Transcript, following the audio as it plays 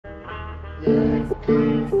Hey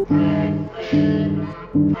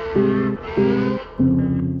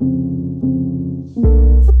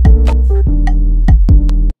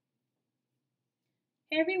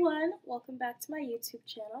everyone, welcome back to my YouTube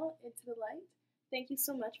channel, Into the Light. Thank you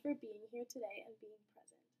so much for being here today and being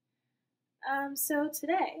present. So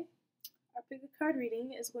today, our pick a card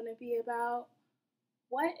reading is going to be about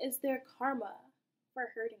what is their karma for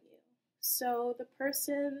hurting you. So the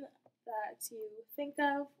person that you think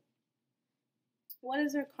of, what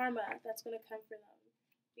is their karma that's going to come for them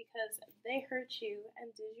because they hurt you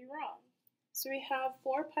and did you wrong. So we have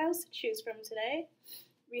 4 piles to choose from today.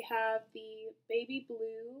 We have the baby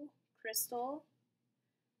blue crystal,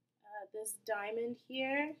 this diamond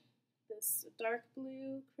here, this dark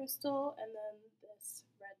blue crystal, and then this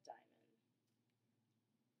red diamond.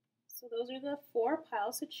 So those are the 4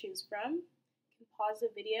 piles to choose from. You can pause the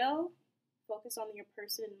video, focus on your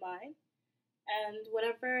person in mind, and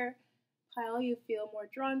whatever pile you feel more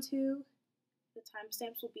drawn to, the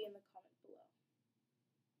timestamps will be in the comment below.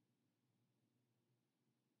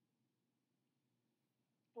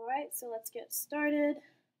 Alright, so let's get started.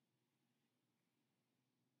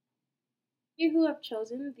 You who have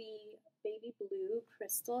chosen the baby blue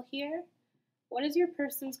crystal here, what is your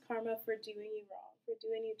person's karma for doing you wrong, for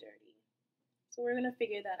doing you dirty? So we're going to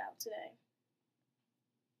figure that out today.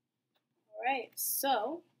 Alright,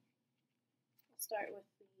 so let's start with the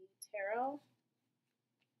tarot.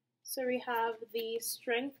 So we have the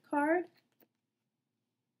Strength card.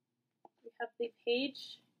 We have the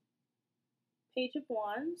Page of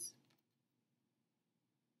Wands.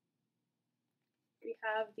 We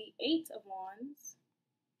have the 8 of Wands.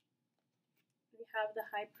 We have the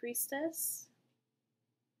High Priestess.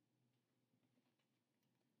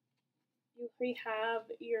 We have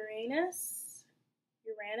Uranus.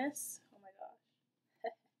 Oh my gosh.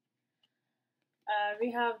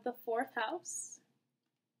 We have the 4th house.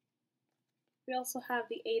 We also have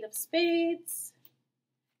the 8 of Spades,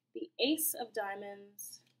 the Ace of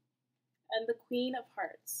Diamonds, and the Queen of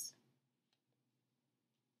Hearts.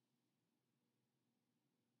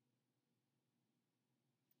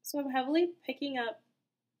 So I'm heavily picking up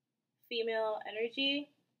female energy,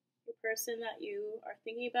 the person that you are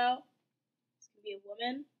thinking about. This can be a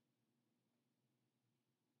woman.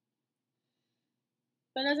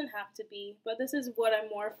 But it doesn't have to be, but this is what I'm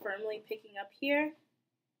more firmly picking up here.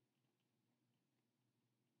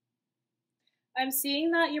 I'm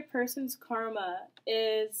seeing that your person's karma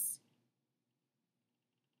is,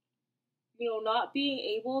 not being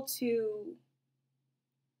able to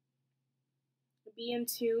be in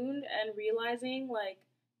tune and realizing like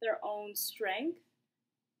their own strength.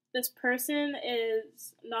 This person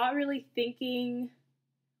is not really thinking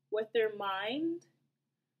with their mind,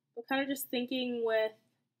 but kind of just thinking with,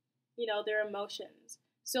 their emotions.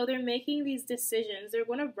 So they're making these decisions. They're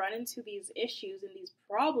going to run into these issues and these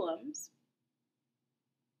problems.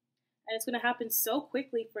 And it's going to happen so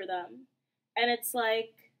quickly for them. And it's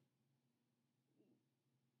like,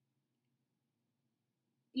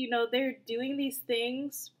 they're doing these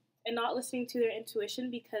things and not listening to their intuition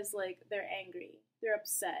because, like, they're angry. They're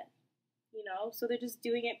upset, So they're just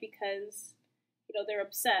doing it because, they're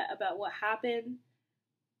upset about what happened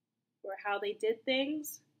or how they did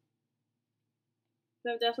things. So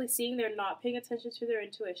I'm definitely seeing they're not paying attention to their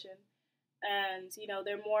intuition. And,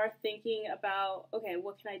 they're more thinking about, okay,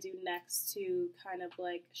 what can I do next to kind of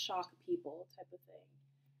like shock people type of thing.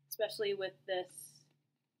 Especially with the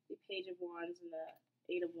Page of Wands and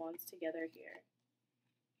the 8 of Wands together here.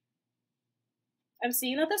 I'm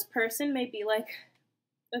seeing that this person may be like,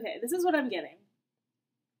 okay, this is what I'm getting.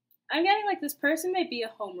 I'm getting like this person may be a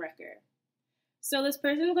homewrecker. So this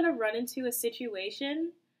person is going to run into a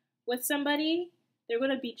situation with somebody. They're going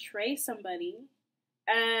to betray somebody.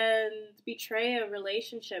 And betray a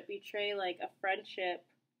relationship, betray like a friendship,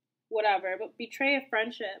 whatever, but betray a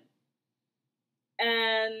friendship.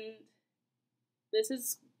 And this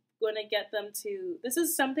is going to get them to, this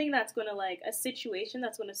is something that's going to like, a situation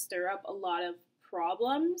that's going to stir up a lot of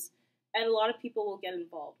problems, and a lot of people will get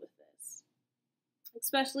involved with this.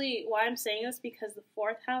 Especially, why I'm saying this, because the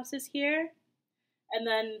 4th house is here, and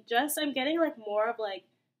then just, I'm getting like more of like,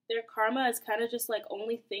 their karma is kind of just like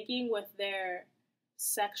only thinking with their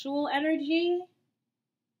sexual energy.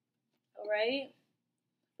 Alright?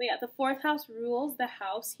 But yeah, the 4th house rules the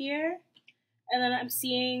house here. And then I'm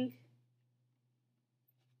seeing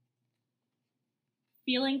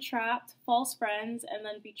feeling trapped, false friends, and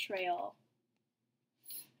then betrayal.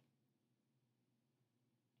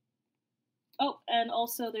 Oh, and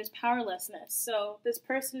also there's powerlessness. So this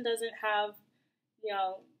person doesn't have,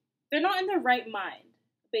 they're not in their right mind,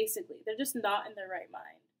 basically. They're just not in their right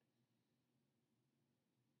mind.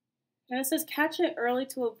 And it says catch it early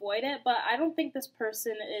to avoid it, but I don't think this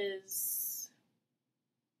person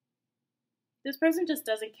just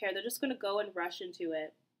doesn't care. They're just going to go and rush into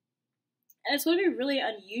it. And it's going to be really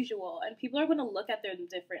unusual, and people are going to look at them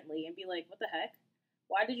differently and be like, what the heck?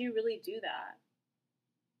 Why did you really do that?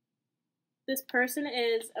 This person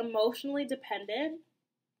is emotionally dependent,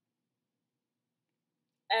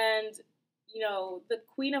 and, you know, the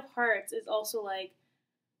Queen of Hearts is also like,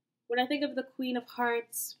 when I think of the Queen of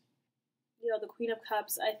Hearts, you know, the Queen of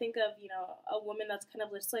Cups, I think of, you know, a woman that's kind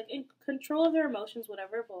of just like in control of their emotions,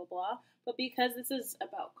 whatever, blah, blah. But because this is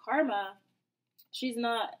about karma,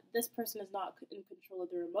 this person is not in control of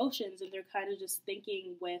their emotions, and they're kind of just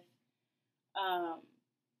thinking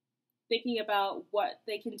about what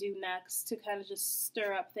they can do next to kind of just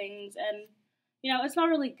stir up things. And, you know, it's not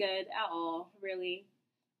really good at all, really.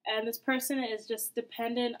 And this person is just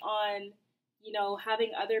dependent on, you know,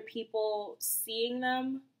 having other people seeing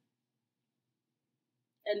them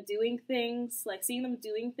and doing things, like seeing them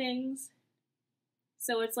doing things.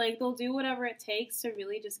 So it's like they'll do whatever it takes to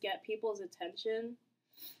really just get people's attention.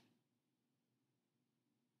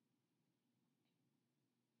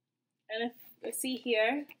 And if see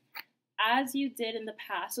here, as you did in the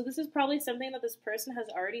past. So this is probably something that this person has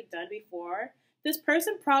already done before. This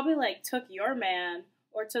person probably like took your man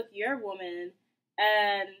or took your woman,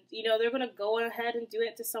 and, you know, they're going to go ahead and do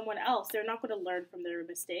it to someone else. They're not going to learn from their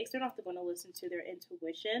mistakes. They're not going to listen to their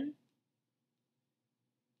intuition.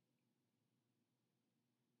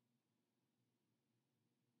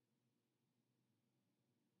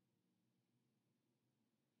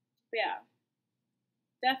 But yeah,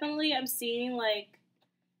 definitely I'm seeing like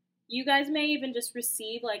you guys may even just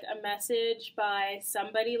receive like a message by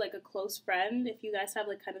somebody, like a close friend, if you guys have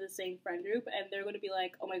like kind of the same friend group, and they're going to be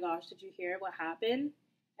like, oh my gosh, did you hear what happened?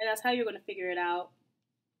 And that's how you're going to figure it out.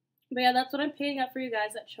 But yeah, that's what I'm picking up for you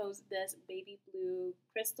guys that chose this baby blue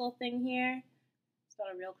crystal thing here. It's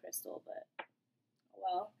not a real crystal, but oh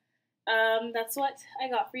well. That's what I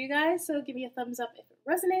got for you guys. So give me a thumbs up if it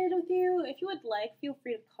resonated with you. If you would like, feel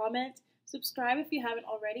free to comment. Subscribe if you haven't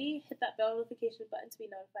already. Hit that bell notification button to be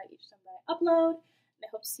notified each time that I upload. And I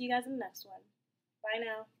hope to see you guys in the next one. Bye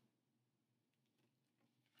now.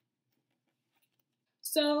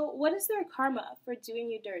 So, what is their karma for doing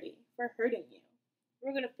you dirty, for hurting you?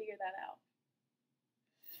 We're going to figure that out.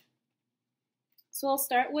 So I'll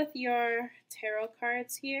start with your tarot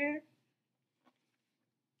cards here.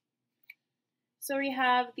 So we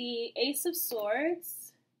have the Ace of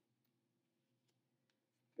Swords.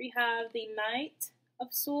 We have the Knight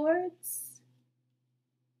of Swords.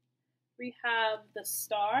 We have the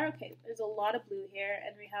Star. Okay, there's a lot of blue here.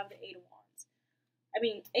 And we have the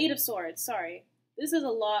Eight of Swords, sorry. This is a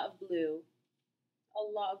lot of blue. A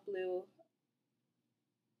lot of blue.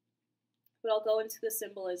 But I'll go into the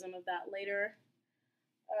symbolism of that later.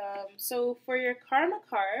 So for your karma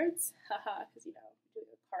cards, haha, because, you know, I'm doing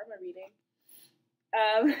a karma reading.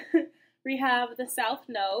 We have the South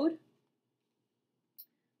Node.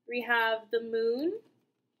 We have the Moon.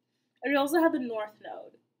 And we also have the North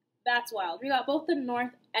Node. That's wild. We got both the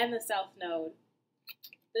North and the South Node.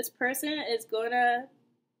 This person's going to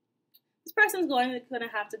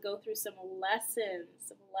have to go through some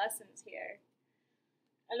lessons here.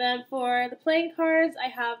 And then for the playing cards, I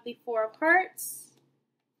have the Four of Hearts,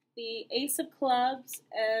 the Ace of Clubs,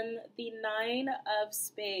 and the Nine of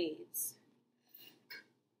Spades.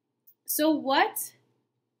 So what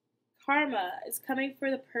karma is coming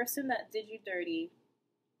for the person that did you dirty?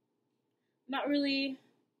 Not really.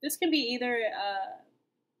 This can be either,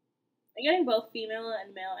 I'm getting both female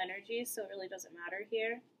and male energies, so it really doesn't matter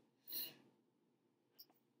here.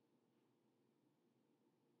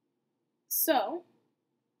 So,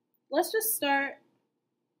 let's just start.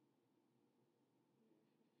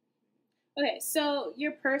 Okay, so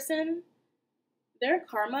your person, their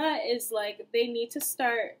karma is like, they need to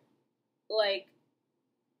start, like,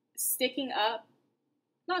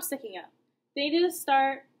 not sticking up. They need to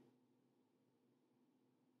start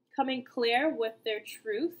coming clear with their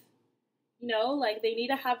truth. You know, like, they need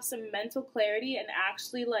to have some mental clarity and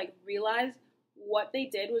actually, like, realize what they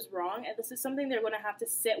did was wrong, and this is something they're going to have to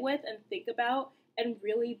sit with and think about and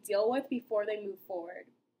really deal with before they move forward.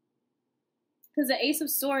 Because the Ace of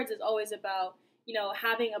Swords is always about, you know,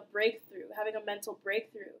 having a breakthrough, having a mental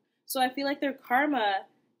breakthrough. So I feel like their karma,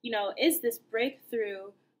 you know, is this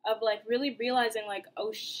breakthrough of, like, really realizing, like,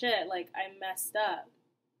 oh shit, like, I messed up.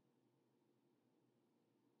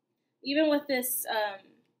 Even with this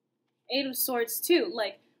Eight of Swords too,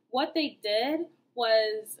 like, what they did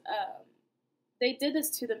was, they did this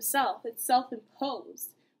to themselves. It's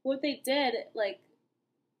self-imposed. What they did, like,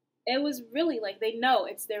 it was really like they know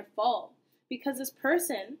it's their fault because this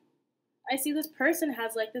person, I see this person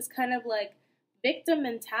has like this kind of like victim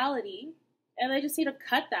mentality, and they just need to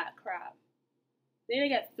cut that crap. They need to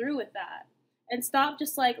get through with that and stop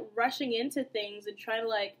just like rushing into things and trying to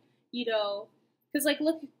like, because like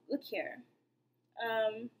look here.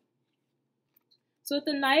 So with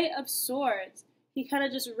the Knight of Swords, he kind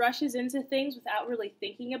of just rushes into things without really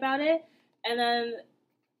thinking about it, and then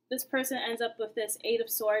this person ends up with this Eight of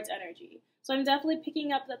Swords energy. So I'm definitely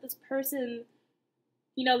picking up that this person,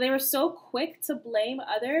 they were so quick to blame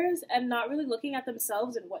others and not really looking at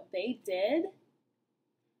themselves and what they did.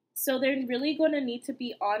 So they're really going to need to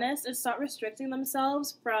be honest and start restricting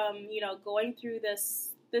themselves from, going through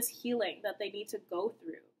this healing that they need to go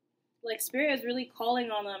through. Like, Spirit is really calling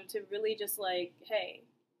on them to really just like, hey,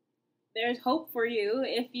 there's hope for you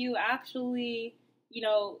if you actually,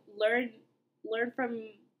 learn from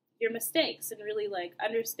your mistakes and really like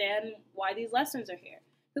understand why these lessons are here.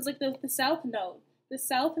 Because like the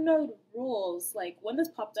South Node rules, like when this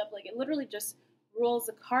popped up, like it literally just rules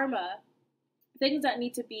the karma, things that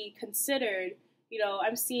need to be considered.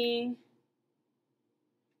 I'm seeing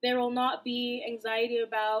there will not be anxiety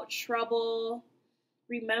about trouble.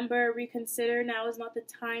 Remember, reconsider, now is not the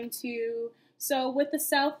time to. So with the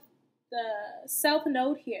South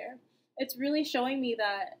Node here, it's really showing me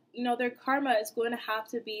that, their karma is going to have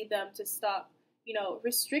to be them to stop,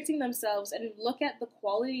 restricting themselves and look at the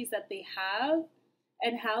qualities that they have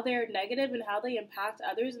and how they're negative and how they impact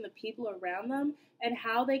others and the people around them and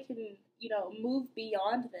how they can, move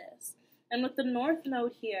beyond this. And with the North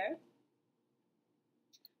Node here,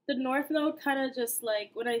 the North Node kind of just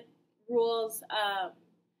like, when it rules,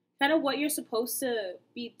 kind of what you're supposed to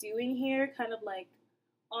be doing here, kind of like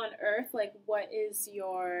on Earth, like what is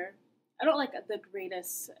your, I don't like the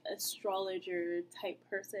greatest astrologer type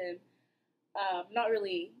person, not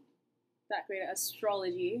really that great at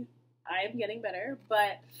astrology. I am getting better,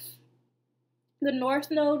 but the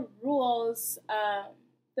North Node rules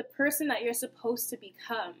the person that you're supposed to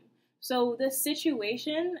become. So this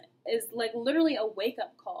situation is like literally a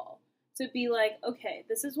wake-up call to be like, okay,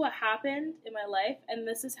 this is what happened in my life, and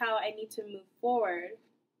this is how I need to move forward.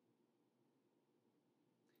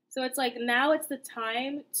 So it's like now it's the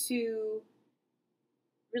time to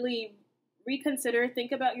really reconsider,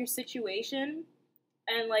 think about your situation,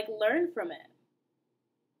 and like learn from it.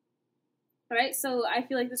 Right? So I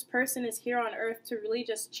feel like this person is here on Earth to really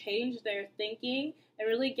just change their thinking and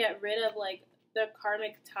really get rid of like the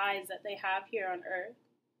karmic ties that they have here on Earth.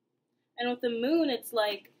 And with the Moon, it's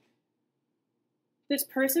like this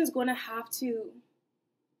person's going to have to,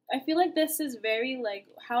 I feel like this is very like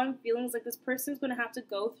how I'm feeling is like this person's going to have to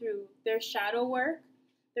go through their shadow work,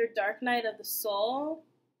 their dark night of the soul,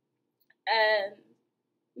 and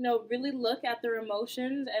really look at their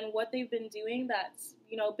emotions and what they've been doing that's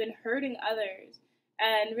been hurting others,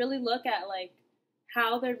 and really look at like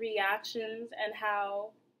how their reactions and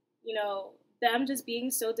how them just being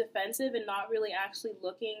so defensive and not really actually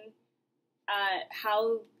looking at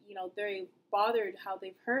how they're bothered, how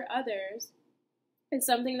they've hurt others. It's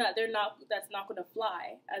something that that's not going to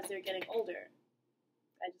fly as they're getting older.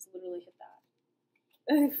 I just literally hit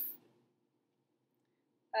that.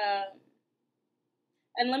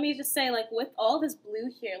 And let me just say, like, with all this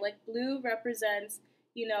blue here, like, blue represents,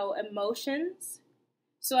 emotions.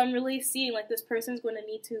 So I'm really seeing, like, this person's going to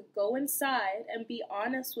need to go inside and be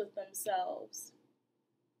honest with themselves.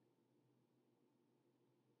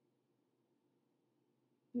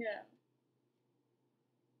 Yeah.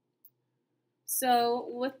 So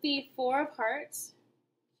with the Four of Hearts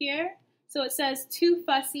here, so it says too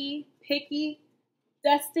fussy, picky,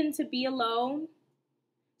 destined to be alone.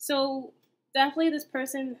 So definitely this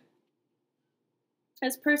person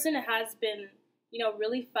has been,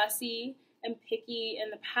 really fussy and picky in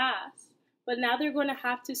the past, but now they're going to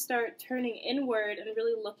have to start turning inward and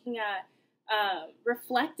really looking at,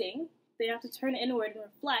 reflecting. They have to turn inward and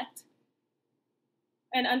reflect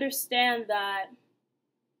and understand that,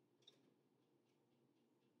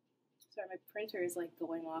 sorry, my printer is like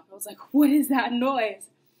going off. I was like, what is that noise?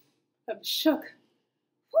 I'm shook.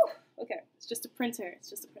 Whew. Okay, it's just a printer.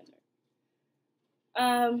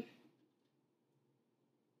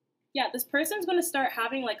 Yeah, this person's going to start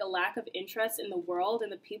having like a lack of interest in the world and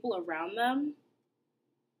the people around them.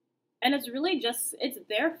 And it's really just, it's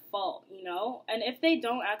their fault, And if they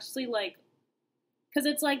don't actually like, because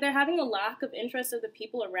it's like they're having a lack of interest of the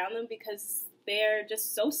people around them because they're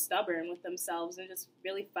just so stubborn with themselves and just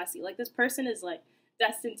really fussy. Like this person is like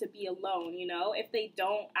destined to be alone, if they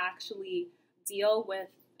don't actually deal with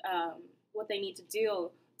what they need to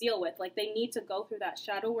deal with. Like they need to go through that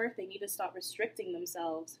shadow work. They need to stop restricting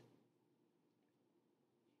themselves.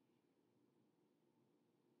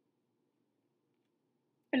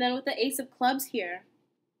 And then with the Ace of Clubs here,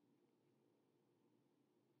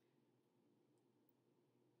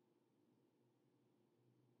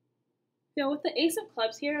 with the Ace of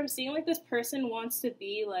Clubs here, I'm seeing like this person wants to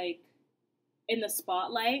be like in the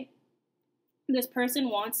spotlight. This person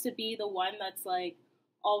wants to be the one that's like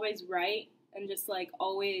always right and just like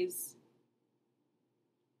always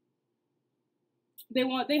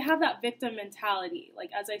they have that victim mentality, like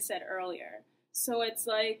as I said earlier. So it's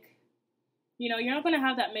like, you're not going to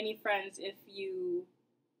have that many friends if you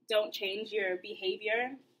don't change your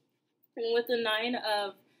behavior. And with the 9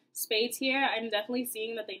 of Spades here, I'm definitely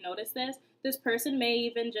seeing that they notice this. This person may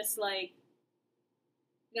even just like,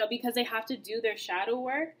 because they have to do their shadow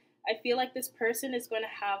work, I feel like this person is going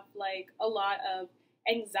to have like a lot of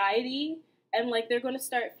anxiety, and like they're going to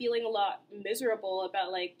start feeling a lot miserable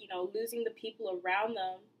about like, losing the people around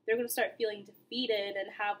them. They're going to start feeling defeated and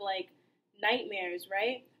have like nightmares,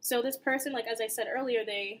 right? So this person, like as I said earlier,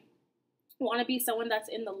 they want to be someone that's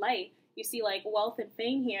in the light. You see like wealth and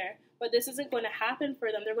fame here, but this isn't going to happen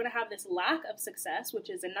for them. They're going to have this lack of success, which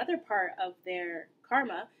is another part of their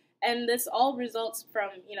karma. And this all results from,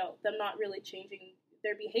 them not really changing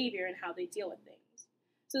their behavior and how they deal with things.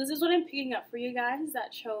 So this is what I'm picking up for you guys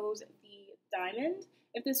that chose the diamond.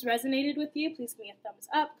 If this resonated with you, please give me a thumbs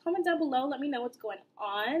up. Comment down below. Let me know what's going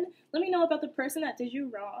on. Let me know about the person that did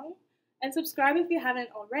you wrong. And subscribe if you haven't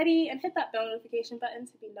already. And hit that bell notification button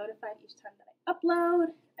to be notified each time that I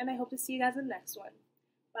upload. And I hope to see you guys in the next one.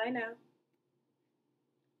 Bye now.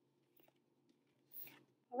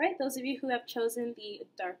 Alright, those of you who have chosen the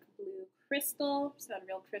dark blue crystal, it's not a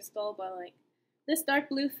real crystal, but like this dark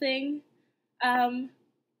blue thing,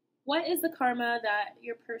 what is the karma that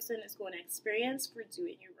your person is going to experience for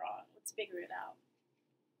doing you wrong? Let's figure it out.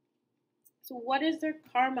 So what is their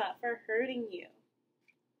karma for hurting you?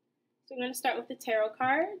 So I'm going to start with the tarot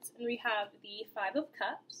cards, and we have the 5 of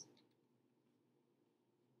Cups.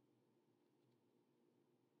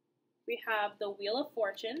 We have the Wheel of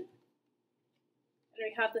Fortune. And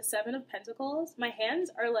we have the 7 of Pentacles. My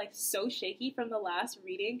hands are like so shaky from the last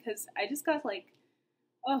reading because I just got like,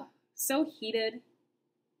 so heated.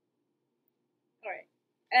 Alright,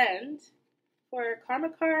 and for karma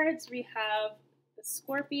cards, we have the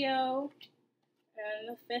Scorpio and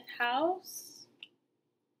the 5th house.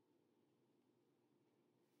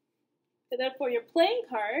 And then for your playing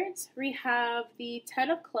cards, we have the 10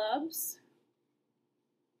 of Clubs,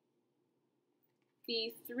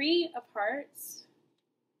 the 3 of Hearts,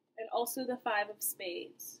 and also the 5 of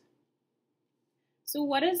Spades. So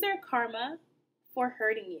what is their karma for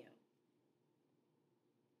hurting you?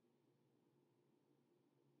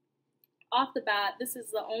 Off the bat, this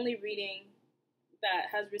is the only reading that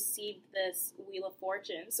has received this Wheel of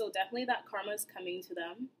Fortune, so definitely that karma is coming to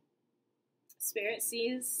them. Spirit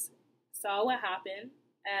saw what happened,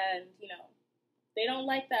 and, they don't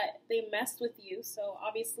like that they messed with you, so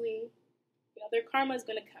obviously, their karma is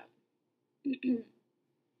going to come.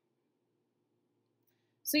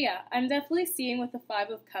 So yeah, I'm definitely seeing with the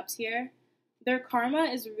 5 of Cups here, their karma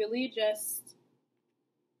is really just,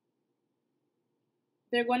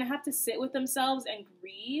 they're going to have to sit with themselves and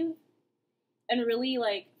grieve and really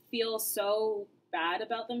like feel so bad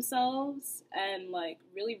about themselves and like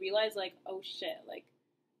really realize like, oh shit, like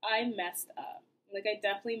I messed up. Like I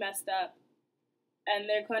definitely messed up. And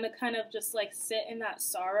they're going to kind of just like sit in that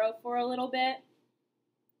sorrow for a little bit.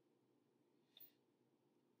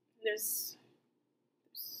 There's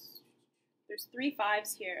 3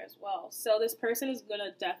 5s here as well. So this person is going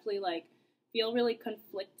to definitely like feel really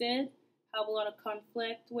conflicted, have a lot of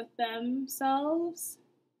conflict with themselves.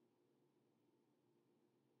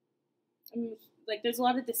 Like there's a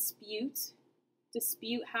lot of dispute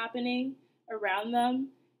happening around them,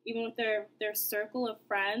 even with their circle of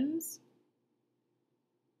friends.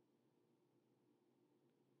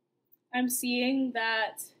 I'm seeing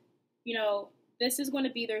that, this is going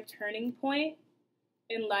to be their turning point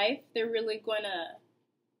in life. They're really going to,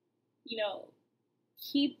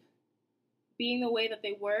 keep being the way that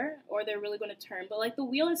they were, or they're really going to turn. But like the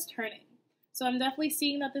wheel is turning. So I'm definitely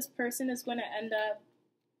seeing that this person is going to end up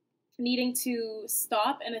needing to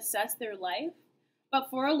stop and assess their life. But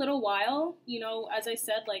for a little while, as I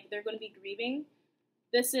said, like they're going to be grieving.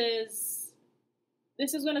 This is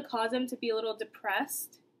going to cause them to be a little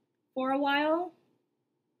depressed for a while.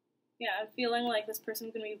 Yeah, I'm feeling like this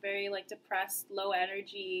person's going to be very like depressed, low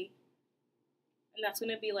energy. And that's going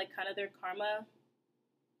to be like kind of their karma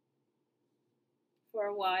for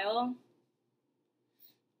a while.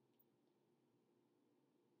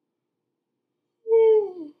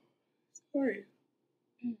 Sorry.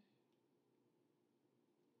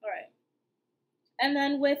 Alright. And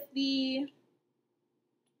then with the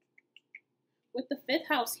with the 5th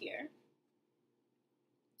house here.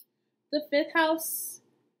 The 5th house,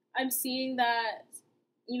 I'm seeing that,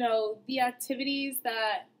 the activities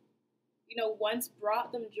that, once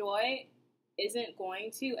brought them joy isn't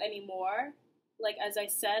going to anymore. Like, as I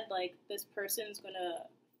said, like, this person's going to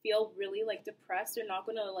feel really, like, depressed. They're not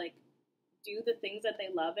going to, like, do the things that they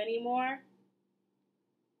love anymore.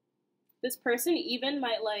 This person even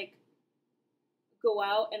might, like, go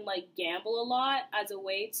out and, like, gamble a lot as a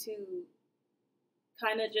way to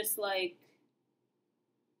kind of just, like,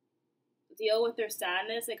 deal with their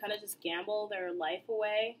sadness. They kind of just gamble their life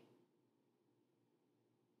away.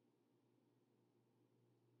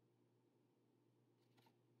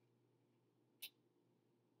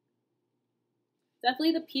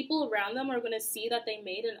 Definitely the people around them are going to see that they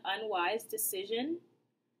made an unwise decision.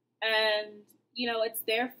 And, it's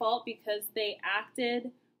their fault because they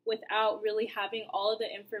acted without really having all of the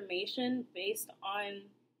information based on,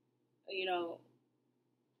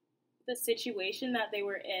 the situation that they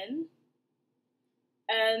were in.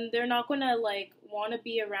 And they're not going to, like, want to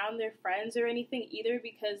be around their friends or anything either,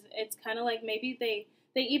 because it's kind of like maybe they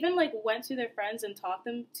even, like, went to their friends and talked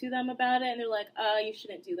to them about it, and they're like, you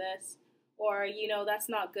shouldn't do this. Or, that's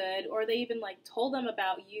not good. Or they even, like, told them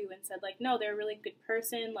about you and said, like, no, they're a really good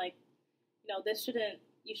person. Like,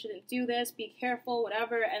 you shouldn't do this. Be careful,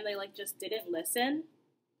 whatever. And they, like, just didn't listen.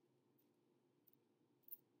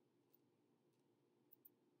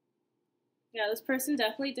 Yeah, this person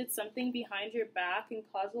definitely did something behind your back and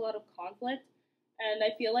caused a lot of conflict. And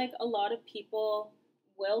I feel like a lot of people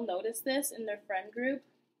will notice this in their friend group.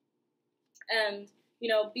 And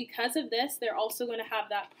because of this, they're also going to have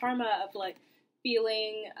that karma of, like,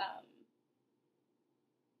 feeling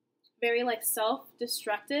very, like,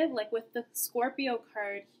 self-destructive, like with the Scorpio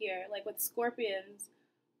card here, like with Scorpions,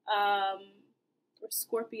 or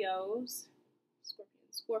Scorpios.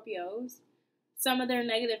 Some of their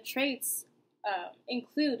negative traits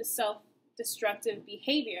include self-destructive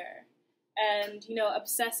behavior and,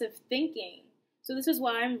 obsessive thinking. So this is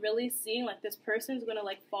why I'm really seeing, like, this person's going to,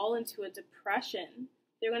 like, fall into a depression.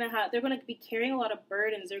 They're going to be carrying a lot of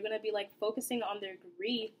burdens. They're going to be, like, focusing on their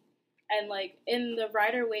grief. And, like, in the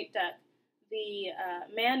Rider-Waite deck, the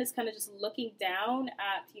man is kind of just looking down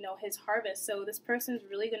at, his harvest. So this person's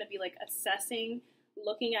really going to be, like, assessing,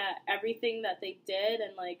 looking at everything that they did.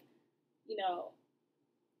 And, like,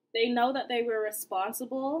 they know that they were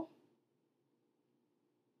responsible.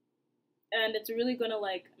 And it's really going to,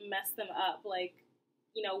 like, mess them up. Like,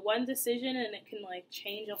 one decision and it can, like,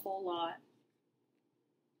 change a whole lot.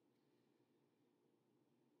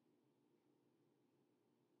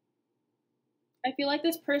 I feel like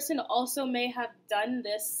this person also may have done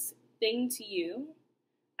this thing to you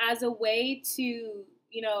as a way to,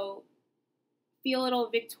 feel a little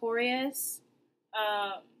victorious,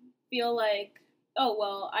 feel like, oh,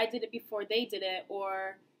 well, I did it before they did it,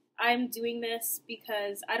 or I'm doing this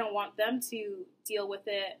because I don't want them to deal with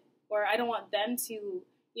it, or I don't want them to,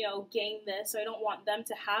 gain this, or I don't want them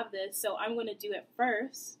to have this, so I'm going to do it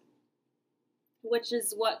first, which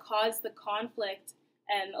is what caused the conflict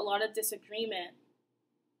and a lot of disagreement.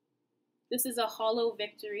 This is a hollow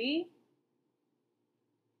victory,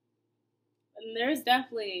 and there's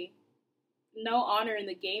definitely no honor in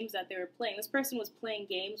the games that they were playing. This person was playing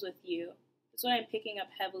games with you. That's what I'm picking up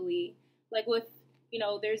heavily. Like with,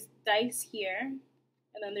 there's dice here,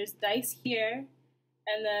 and then there's dice here,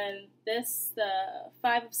 and then this, the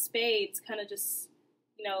 5 of spades, kind of just,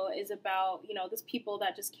 is about, this people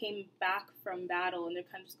that just came back from battle, and they're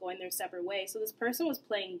kind of just going their separate ways. So this person was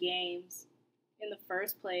playing games in the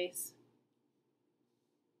first place.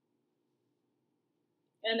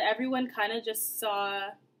 And everyone kind of just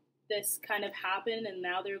saw this kind of happen, and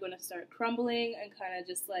now they're going to start crumbling and kind of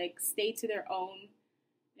just, like, stay to their own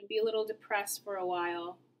and be a little depressed for a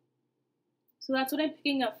while. So that's what I'm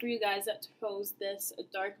picking up for you guys that chose this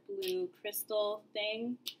dark blue crystal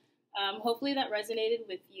thing. Hopefully that resonated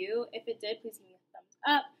with you. If it did, please give me a thumbs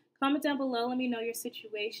up. Comment down below, let me know your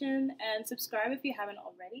situation, and subscribe if you haven't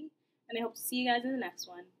already. And I hope to see you guys in the next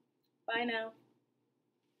one. Bye now.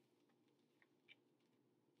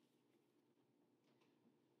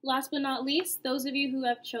 Last but not least, those of you who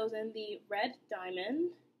have chosen the red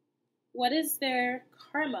diamond, what is their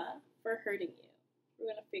karma for hurting you?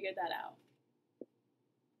 We're going to figure that out.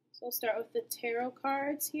 So I'll start with the tarot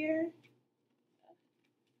cards here.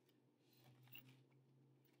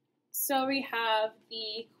 So we have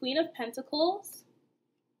the Queen of Pentacles.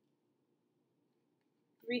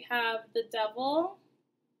 We have the Devil.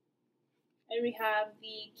 And we have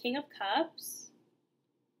the King of Cups.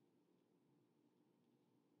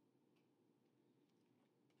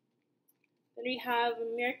 Then we have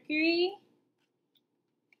Mercury,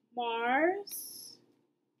 Mars.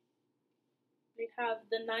 We have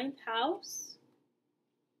the 9th house.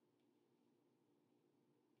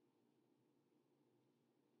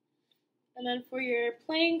 And then for your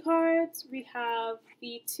playing cards, we have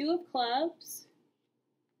the 2 of clubs,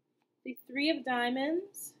 the 3 of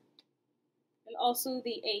diamonds, and also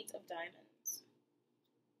the 8 of diamonds.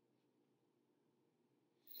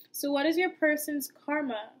 So what is your person's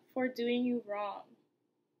karma for doing you wrong?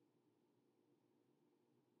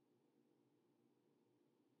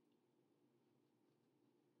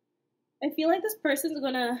 I feel like this person's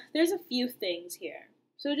there's a few things here.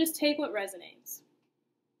 So just take what resonates.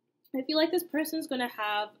 I feel like this person's gonna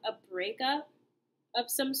have a breakup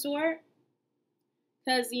of some sort.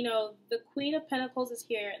 Because, the Queen of Pentacles is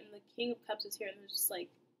here and the King of Cups is here, and there's just like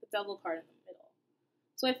the Devil card in the middle.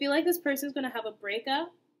 So I feel like this person's gonna have a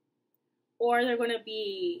breakup, or they're gonna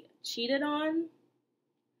be cheated on,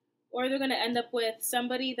 or they're gonna end up with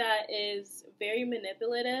somebody that is very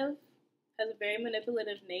manipulative, has a very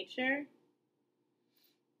manipulative nature.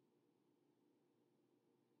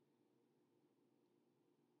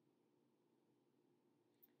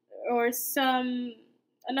 Or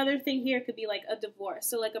another thing here could be like a divorce.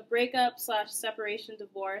 So like a breakup / separation,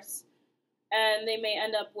 divorce, and they may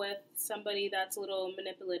end up with somebody that's a little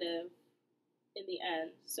manipulative in the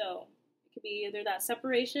end. So it could be either that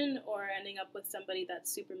separation or ending up with somebody that's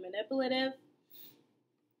super manipulative.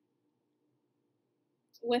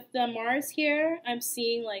 With the Mars here, I'm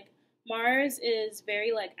seeing like Mars is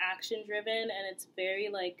very like action driven, and it's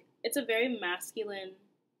a very masculine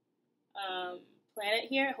planet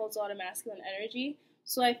here. It holds a lot of masculine energy.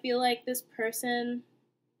 So I feel like this person,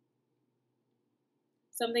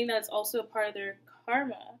 something that's also a part of their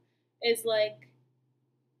karma, is like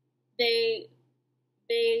they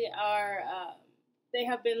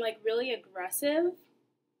have been like really aggressive,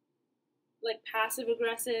 like passive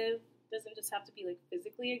aggressive. Doesn't just have to be like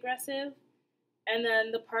physically aggressive. And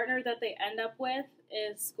then the partner that they end up with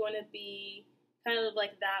is going to be kind of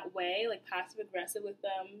like that way, like passive aggressive with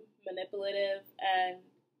them, manipulative, and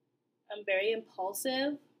very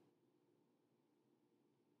impulsive.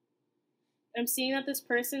 I'm seeing that this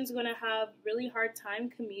person's going to have really hard time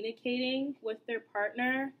communicating with their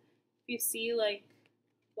partner. If you see like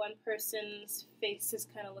one person's face is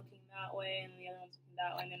kind of looking that way and the other one's looking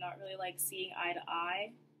that way, and they're not really like seeing eye to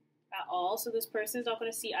eye at all. So this person is not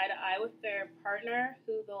going to see eye to eye with their partner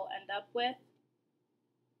who they'll end up with.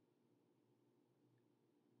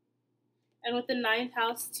 And with the 9th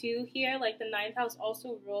house too here, like the 9th house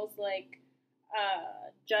also rules like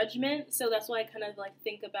judgment. So that's why I kind of like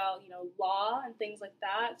think about, law and things like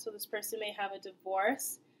that. So this person may have a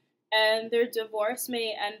divorce, and their divorce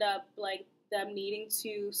may end up like them needing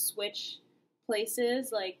to switch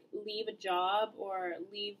places, like leave a job or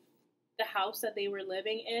leave the house that they were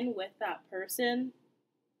living in with that person.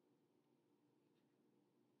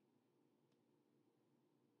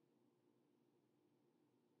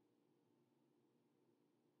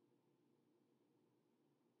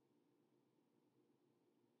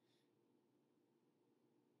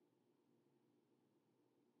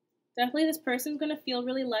 Definitely this person's going to feel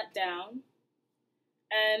really let down,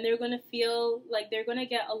 and they're going to feel like they're going to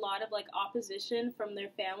get a lot of like opposition from their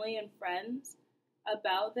family and friends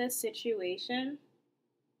about this situation.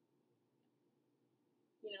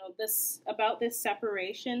 About this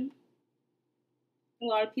separation. A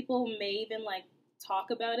lot of people may even like talk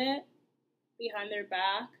about it behind their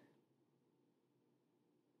back.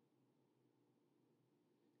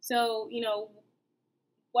 So,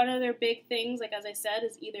 one of their big things, like as I said,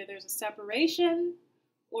 is either there's a separation,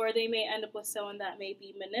 or they may end up with someone that may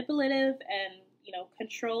be manipulative and,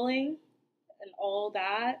 controlling and all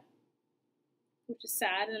that, which is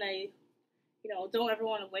sad. And I, don't ever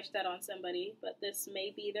want to wish that on somebody, but this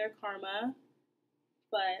may be their karma.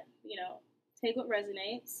 But, take what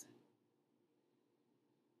resonates.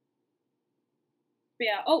 But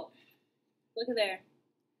yeah, oh, look at there.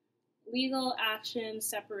 Legal action,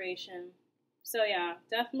 separation. So yeah,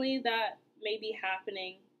 definitely that may be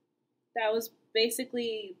happening. That was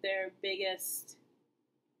basically the biggest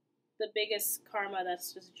karma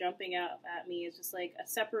that's just jumping out at me is just like a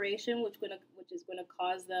separation, which is gonna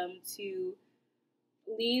cause them to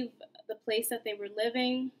leave the place that they were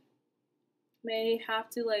living. May have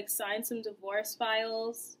to like sign some divorce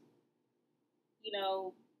files.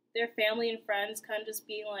 Their family and friends kind of just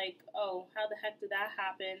being like, oh, how the heck did that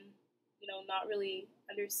happen? Not really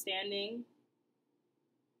understanding.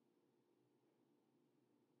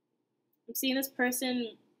 I'm seeing this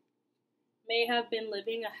person may have been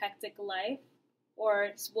living a hectic life, or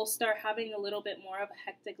will start having a little bit more of a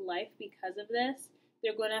hectic life because of this.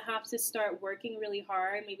 They're going to have to start working really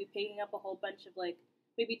hard, maybe picking up a whole bunch of like,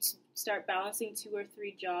 maybe start balancing 2 or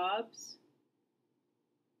 3 jobs.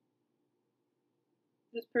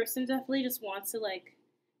 This person definitely just wants to like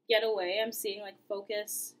get away. I'm seeing like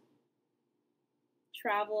focus,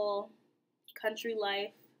 travel, country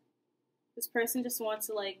life. This person just wants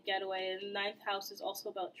to like get away, and the 9th house is also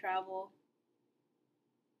about travel.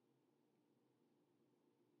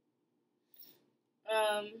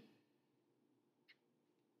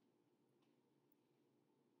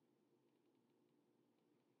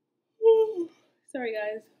 Sorry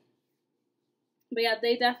guys. But yeah,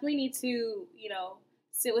 they definitely need to,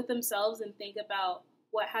 sit with themselves and think about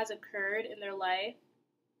what has occurred in their life.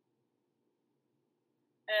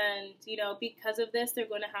 And, because of this, they're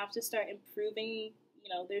going to have to start improving,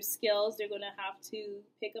 their skills. They're going to have to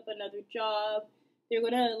pick up another job. They're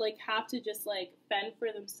going to, like, have to just, like, fend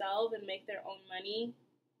for themselves and make their own money.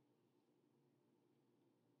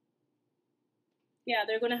 Yeah,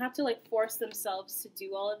 they're going to have to, like, force themselves to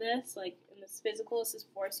do all of this. Like, in this physical, this is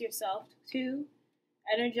force yourself to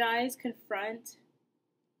energize, confront,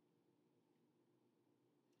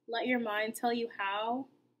 let your mind tell you how.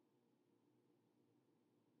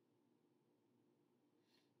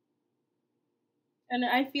 And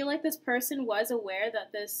I feel like this person was aware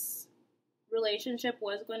that this relationship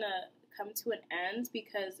was going to come to an end,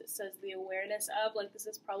 because it says the awareness of, like, this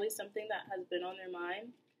is probably something that has been on their mind,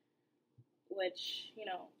 which,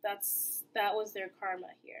 that was their karma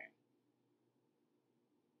here.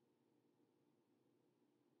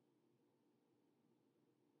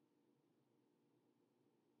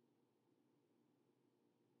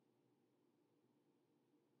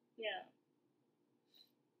 Yeah.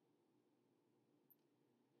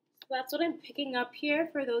 That's what I'm picking up here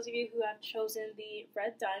for those of you who have chosen the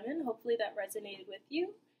red diamond. Hopefully that resonated with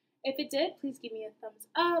you. If it did, please give me a thumbs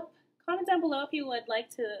up. Comment down below if you would like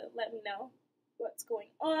to let me know what's going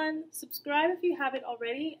on. Subscribe if you haven't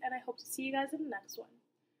already, and I hope to see you guys in the next one.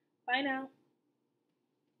 Bye now.